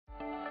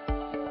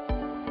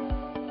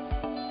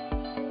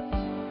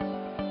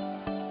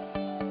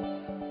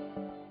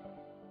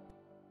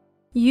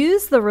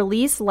Use the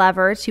release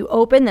lever to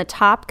open the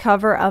top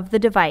cover of the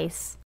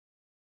device.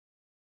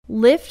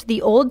 Lift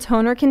the old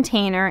toner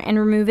container and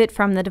remove it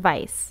from the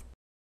device.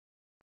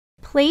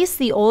 Place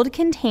the old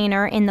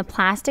container in the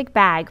plastic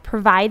bag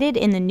provided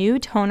in the new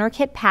toner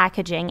kit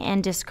packaging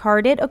and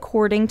discard it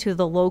according to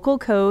the local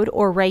code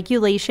or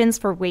regulations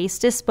for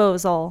waste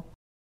disposal.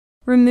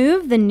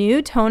 Remove the new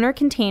toner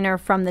container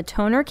from the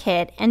toner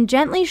kit and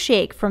gently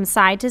shake from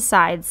side to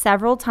side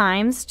several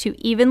times to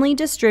evenly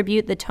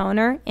distribute the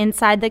toner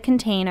inside the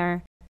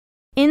container.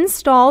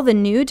 Install the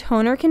new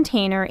toner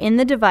container in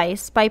the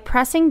device by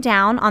pressing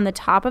down on the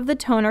top of the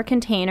toner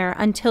container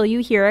until you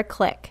hear a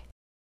click.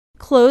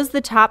 Close the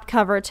top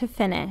cover to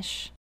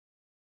finish.